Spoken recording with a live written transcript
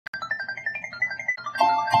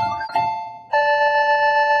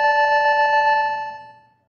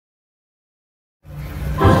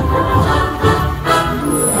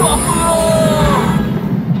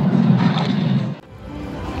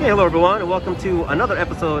everyone, and welcome to another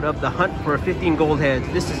episode of the Hunt for 15 Gold Heads.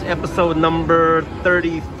 This is episode number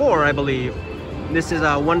 34, I believe. This is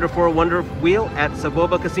a Wonder for Wonder Wheel at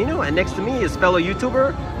Soboba Casino, and next to me is fellow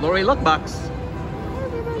YouTuber Lori Luckbox.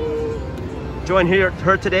 Joined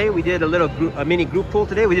her today. We did a mini group pool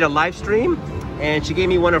today. We did a live stream, and she gave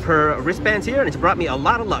me one of her wristbands here, and it's brought me a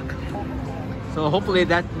lot of luck. So hopefully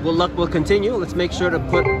luck will continue. Let's make sure to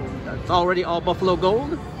put, it's already all Buffalo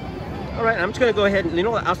Gold. All right, I'm just gonna go ahead and, you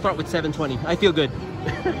know what, I'll start with 720. I feel good.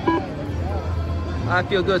 I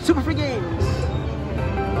feel good. Super free games.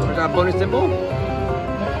 There's our bonus symbol.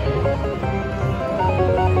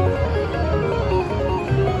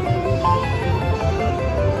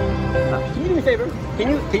 Can you do me a favor?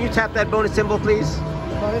 Can you tap that bonus symbol, please?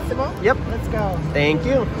 Bonus symbol? Yep. Let's go. Thank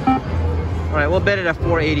you. All right, we'll bet it at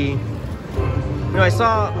 480. You know, I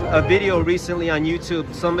saw a video recently on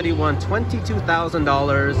YouTube. Somebody won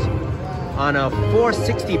 $22,000 on a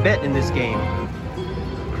 460 bet in this game.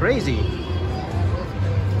 Crazy.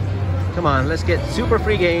 Come on, let's get super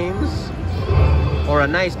free games or a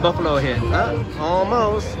nice Buffalo hit.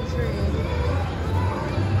 Almost.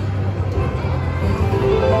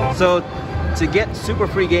 So to get super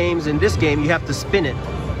free games in this game, you have to spin it.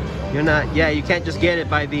 You can't just get it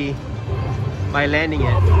by landing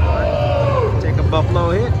it. Take a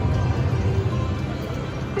Buffalo hit.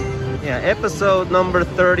 Yeah, episode number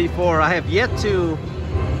 34. I have yet to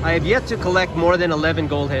collect more than 11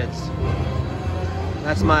 gold heads.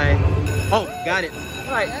 That's my, oh, got it.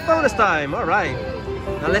 All right, bonus time. All right,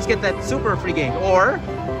 now let's get that super free game or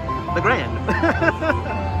the grand.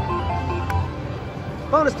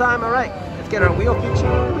 Bonus time. All right, let's get our wheel feature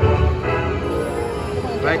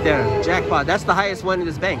right there. Jackpot. That's the highest one in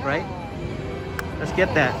this bank, right? Let's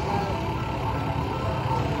get that.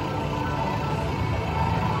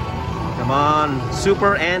 Come on,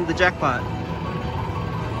 super and the jackpot.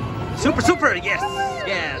 Super, yes,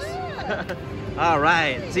 yes. All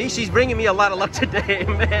right, see, she's bringing me a lot of luck today,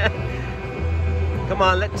 man. Come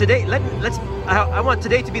on, I want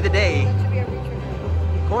today to be the day.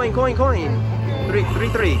 Coin. 3.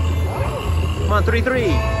 Come on, 3. 3.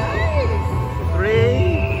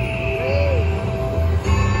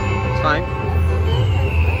 It's fine.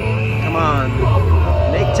 Come on,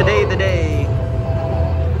 make today the day.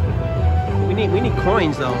 We need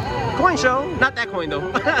coins though. Coin show, not that coin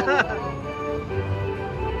though.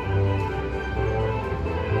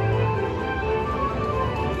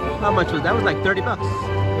 How much was that? Was like 30 bucks.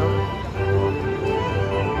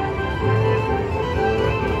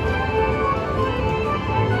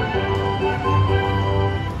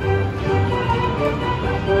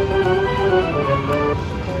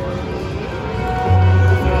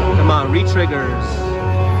 Come on, re-triggers.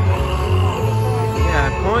 Yeah,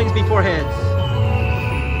 coins before heads.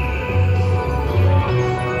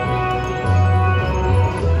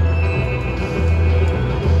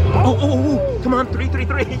 Oh, come on, 3. 3, no,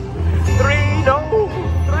 3.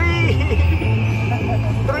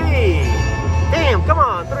 3. Damn, come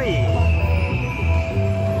on, 3.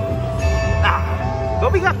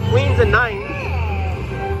 But we got queens and 9.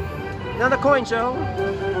 Now the coin show.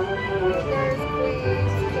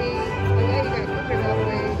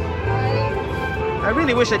 I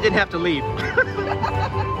really wish I didn't have to leave.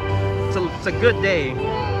 It's a good day.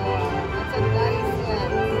 That's a nice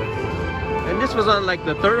one. And this was on like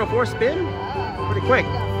the 3rd or 4th spin? Pretty quick.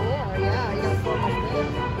 You got 4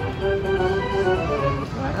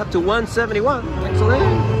 Right, up to 171. Excellent.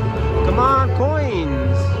 Come on,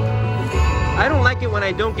 coins. I don't like it when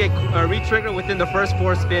I don't get a re-trigger within the first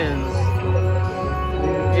 4 spins.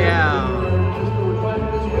 Yeah.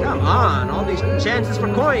 Come on, all these chances for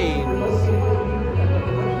coins.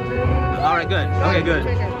 All right, good. Okay, good.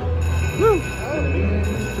 Woo.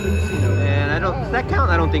 And does that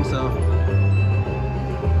count? I don't think so.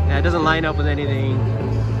 Yeah, it doesn't line up with anything.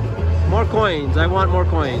 More coins. I want more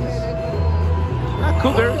coins.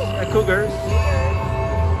 Cougars. Cougars.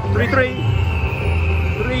 3.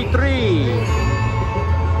 3.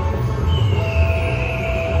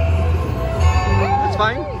 That's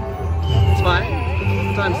fine. It's fine.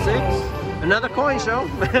 Times 6. Another coin show.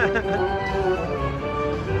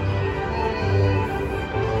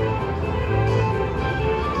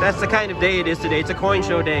 That's the kind of day it is today. It's a coin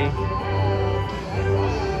show day.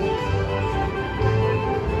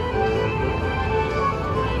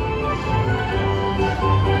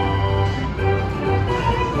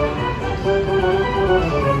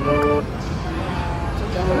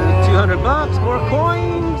 $200, more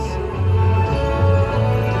coins.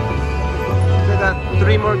 We got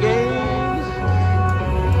 3 more games.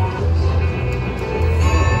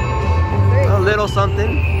 A little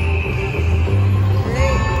something.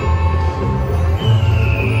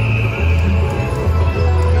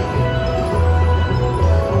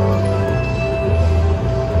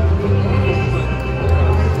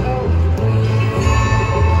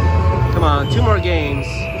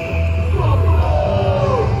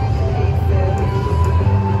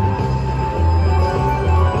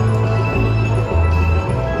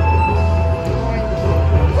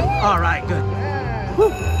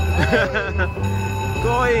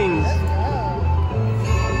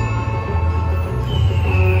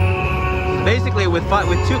 basically with 2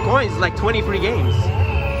 coins, it's like 20 free games.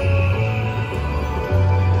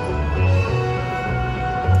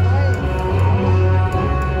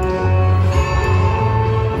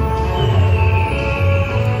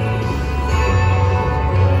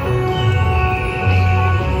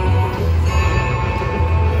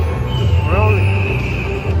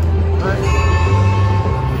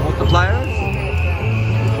 Multipliers.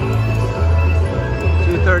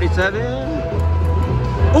 237.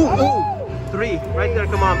 Ooh, 3 right there.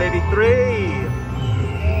 Come on, baby, 3.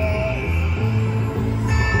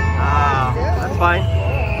 Ah, that's fine.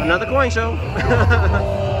 Another coin show.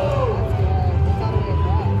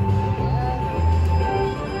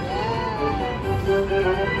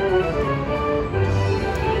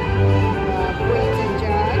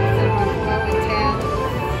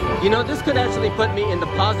 You know, this could actually put me in the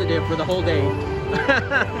positive for the whole day.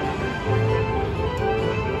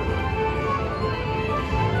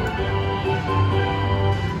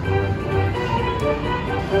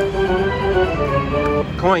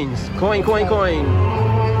 Coins, coin.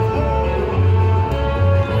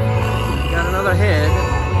 Got another head.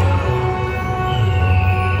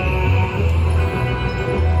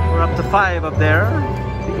 We're up to 5 up there.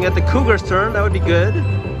 If you can get the Cougar's turn, that would be good.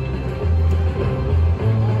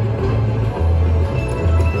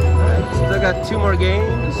 Still got 2 more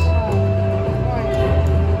games.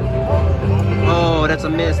 Oh, that's a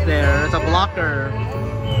miss there. That's a blocker.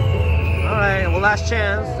 Alright, well, last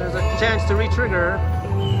chance. There's a chance to re-trigger.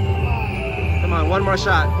 Come on, 1 more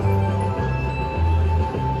shot.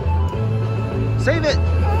 Save it!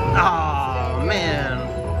 Oh, man.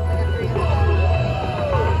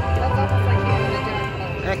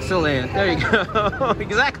 Excellent. There you go.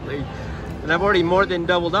 Exactly. And I've already more than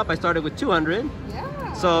doubled up. I started with 200.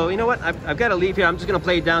 Yeah. So, you know what? I've got to leave here. I'm just going to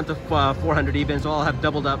play it down to 400 even, so I'll have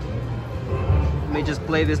doubled up. Let me just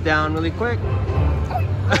play this down really quick.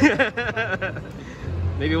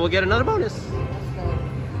 Maybe we'll get another bonus.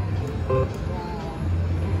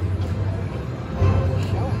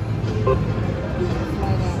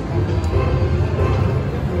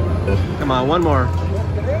 Come on, 1 more.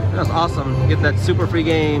 That's awesome. Get that super free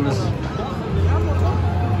games.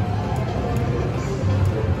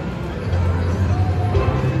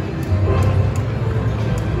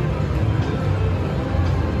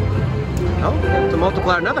 Oh, to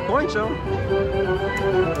multiply another coin show.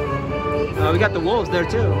 We got the wolves there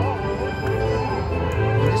too.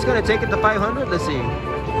 I'm just gonna take it to 500. Let's see.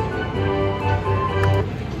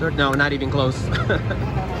 No, not even close.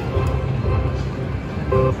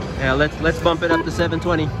 Yeah, let's bump it up to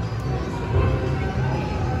 720.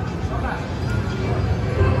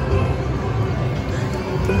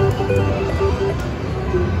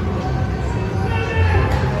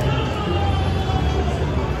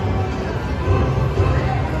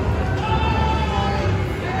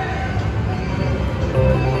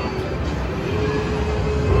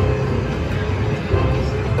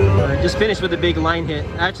 Just finished with a big line hit.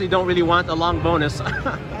 I actually don't really want a long bonus.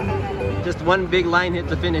 Just 1 big line hit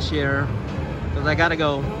to finish here, because I gotta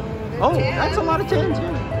go. Oh, that's a lot of 10s,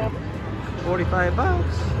 yeah. 45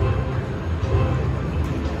 bucks.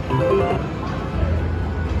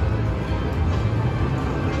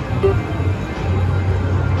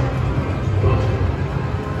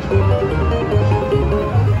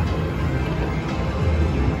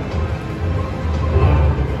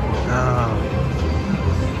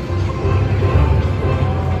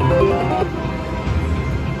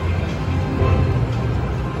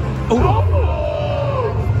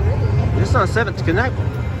 This on 7th connect.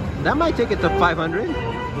 That might take it to 500.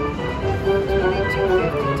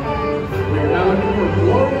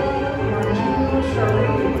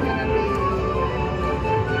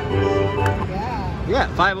 Yeah,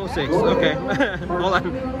 506. Okay. Hold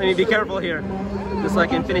on. Let me be careful here. Just so I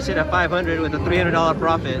can finish it at 500 with a $300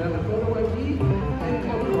 profit.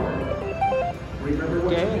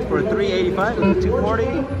 Okay, for 385 and 240.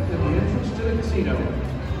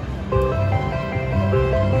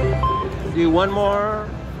 Do 1 more.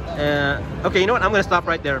 Okay, you know what? I'm gonna stop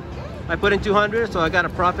right there. I put in 200, so I got a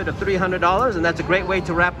profit of $300, and that's a great way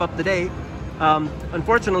to wrap up the day.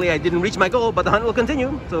 Unfortunately, I didn't reach my goal, but the hunt will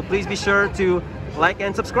continue. So please be sure to like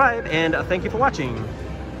and subscribe, and thank you for watching.